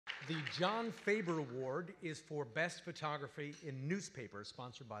The John Faber Award is for Best Photography in Newspapers,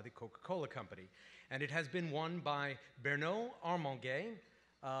 sponsored by the Coca-Cola Company. And it has been won by Bernat Armangue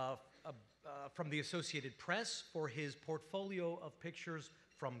from the Associated Press for his portfolio of pictures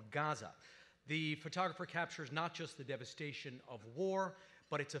from Gaza. The photographer captures not just the devastation of war,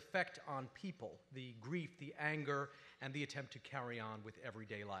 but its effect on people, the grief, the anger, and the attempt to carry on with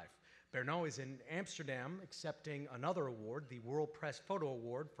everyday life. Bernat is in Amsterdam accepting another award, the World Press Photo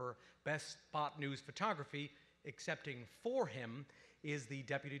Award for Best Spot News Photography. Accepting for him is the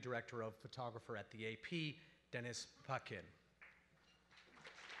Deputy Director of Photographer at the AP, Dennis Paquin.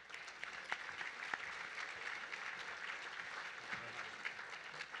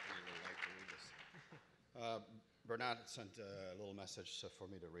 Bernat sent a little message for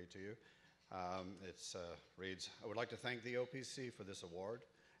me to read to you. It reads, I would like to thank the OPC for this award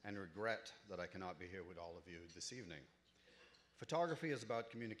and regret that I cannot be here with all of you this evening. Photography is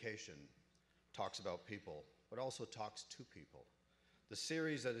about communication, talks about people, but also talks to people. The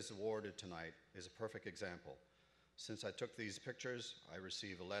series that is awarded tonight is a perfect example. Since I took these pictures, I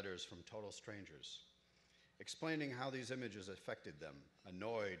receive letters from total strangers explaining how these images affected them.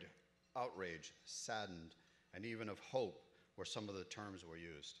 Annoyed, outraged, saddened, and even of hope were some of the terms were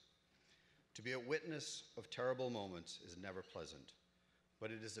used. To be a witness of terrible moments is never pleasant, but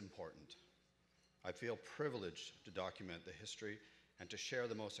it is important. I feel privileged to document the history and to share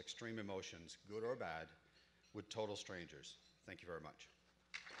the most extreme emotions, good or bad, with total strangers. Thank you very much.